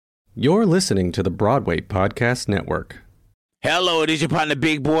You're listening to the Broadway Podcast Network. Hello, it is your partner,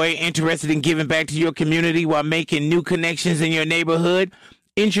 Big Boy, interested in giving back to your community while making new connections in your neighborhood?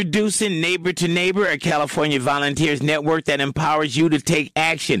 Introducing Neighbor to Neighbor, a California volunteers network that empowers you to take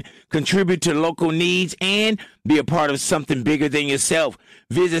action, contribute to local needs, and be a part of something bigger than yourself.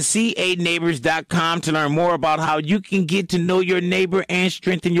 Visit ca-neighbors.com to learn more about how you can get to know your neighbor and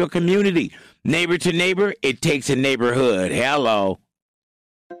strengthen your community. Neighbor to Neighbor, it takes a neighborhood. Hello.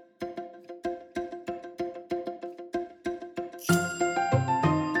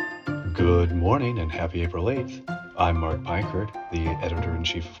 Good morning and happy April 8th. I'm Mark Pikert, the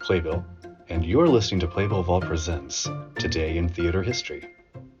editor-in-chief of Playbill, and you're listening to Playbill Vault Presents, Today in Theater History.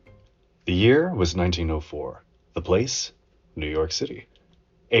 The year was 1904. The place, New York City.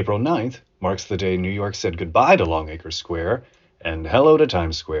 April 9th marks the day New York said goodbye to Longacre Square and hello to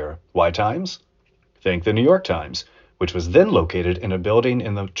Times Square. Why Times? Thank the New York Times, which was then located in a building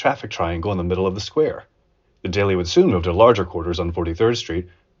in the traffic triangle in the middle of the square. The Daily would soon move to larger quarters on 43rd Street,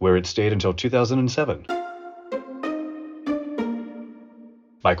 where it stayed until 2007.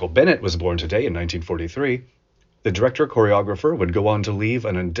 Michael Bennett was born today in 1943. The director-choreographer would go on to leave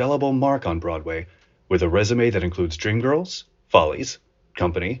an indelible mark on Broadway with a resume that includes Dreamgirls, Follies,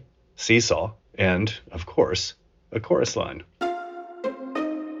 Company, Seesaw, and, of course, a chorus line.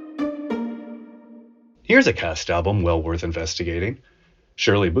 Here's a cast album well worth investigating.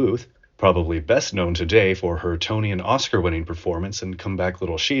 Shirley Booth, probably best known today for her Tony and Oscar-winning performance in Come Back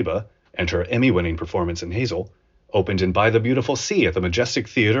Little Sheba and her Emmy-winning performance in Hazel, opened in By the Beautiful Sea at the Majestic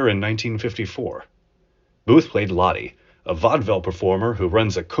Theater in 1954. Booth played Lottie, a vaudeville performer who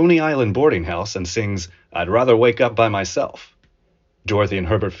runs a Coney Island boarding house and sings I'd Rather Wake Up by Myself. Dorothy and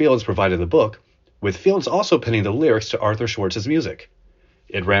Herbert Fields provided the book, with Fields also penning the lyrics to Arthur Schwartz's music.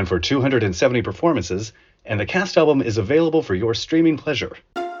 It ran for 270 performances, and the cast album is available for your streaming pleasure.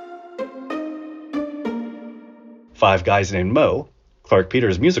 Five Guys Named Moe, Clark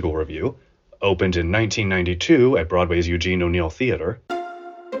Peters' musical review, opened in 1992 at Broadway's Eugene O'Neill Theater.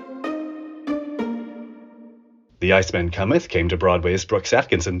 The Iceman Cometh came to Broadway's Brooks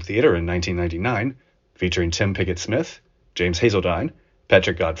Atkinson Theater in 1999, featuring Tim Pickett-Smith, James Hazeldine,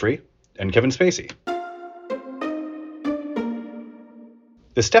 Patrick Godfrey, and Kevin Spacey.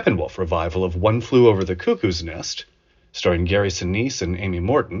 The Steppenwolf revival of One Flew Over the Cuckoo's Nest, starring Gary Sinise and Amy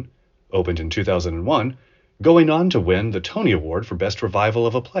Morton, opened in 2001, going on to win the Tony Award for Best Revival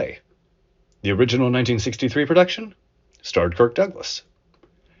of a Play. The original 1963 production starred Kirk Douglas.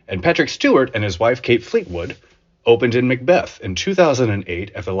 And Patrick Stewart and his wife Kate Fleetwood opened in Macbeth in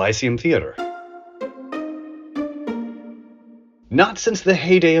 2008 at the Lyceum Theater. Not since the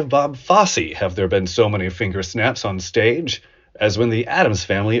heyday of Bob Fosse have there been so many finger snaps on stage as when The Addams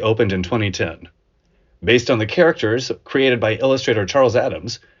Family opened in 2010. Based on the characters created by illustrator Charles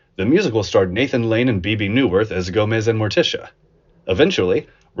Addams, the musical starred Nathan Lane and Bebe Neuwirth as Gomez and Morticia. Eventually,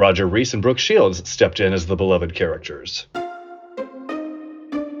 Roger Rees and Brooke Shields stepped in as the beloved characters.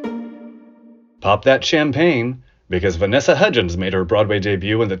 Pop that champagne, because Vanessa Hudgens made her Broadway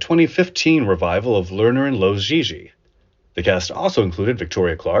debut in the 2015 revival of Lerner and Loewe's Gigi. The cast also included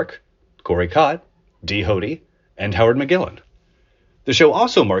Victoria Clark, Corey Cott, Dee Hoty, and Howard McGillin. The show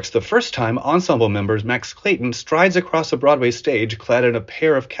also marks the first time ensemble members Max Clayton strides across a Broadway stage clad in a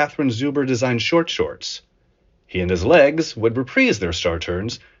pair of Catherine Zuber-designed short shorts. He and his legs would reprise their star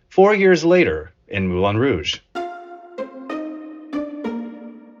turns 4 years later in Moulin Rouge.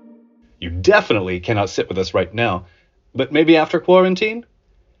 You definitely cannot sit with us right now, but maybe after quarantine?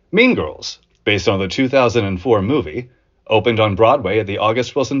 Mean Girls, based on the 2004 movie, opened on Broadway at the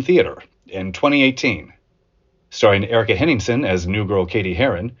August Wilson Theater in 2018. Starring Erica Henningsen as New Girl Katie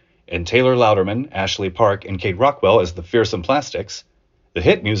Heron, and Taylor Louderman, Ashley Park, and Kate Rockwell as the Fearsome Plastics, the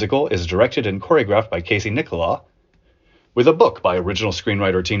hit musical is directed and choreographed by Casey Nicholaw, with a book by original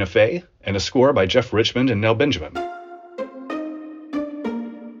screenwriter Tina Fey, and a score by Jeff Richmond and Nell Benjamin.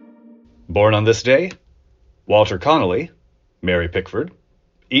 Born on this day, Walter Connolly, Mary Pickford,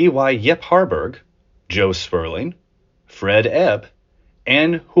 E.Y. Yep Harburg, Joe Sperling, Fred Ebb,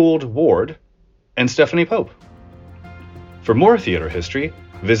 Anne Hould Ward, and Stephanie Pope. For more theater history,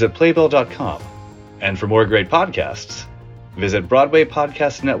 visit Playbill.com. And for more great podcasts, visit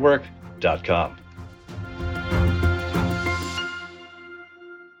BroadwayPodcastNetwork.com.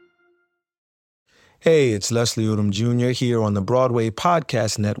 Hey, it's Leslie Odom Jr. here on the Broadway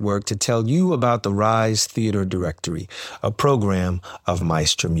Podcast Network to tell you about the Rise Theater Directory, a program of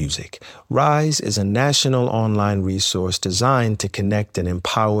Maestro Music. Rise is a national online resource designed to connect and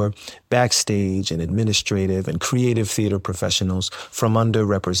empower backstage and administrative and creative theater professionals from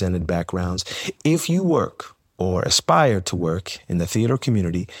underrepresented backgrounds. If you work or aspire to work in the theater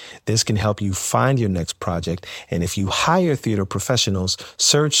community, this can help you find your next project. And if you hire theater professionals,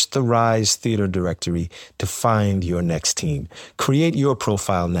 search the Rise Theater Directory to find your next team. Create your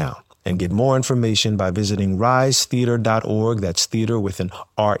profile now and get more information by visiting risetheater.org. That's theater with an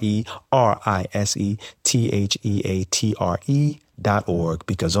RERISETHEATRE.org,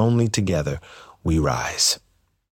 because only together we rise.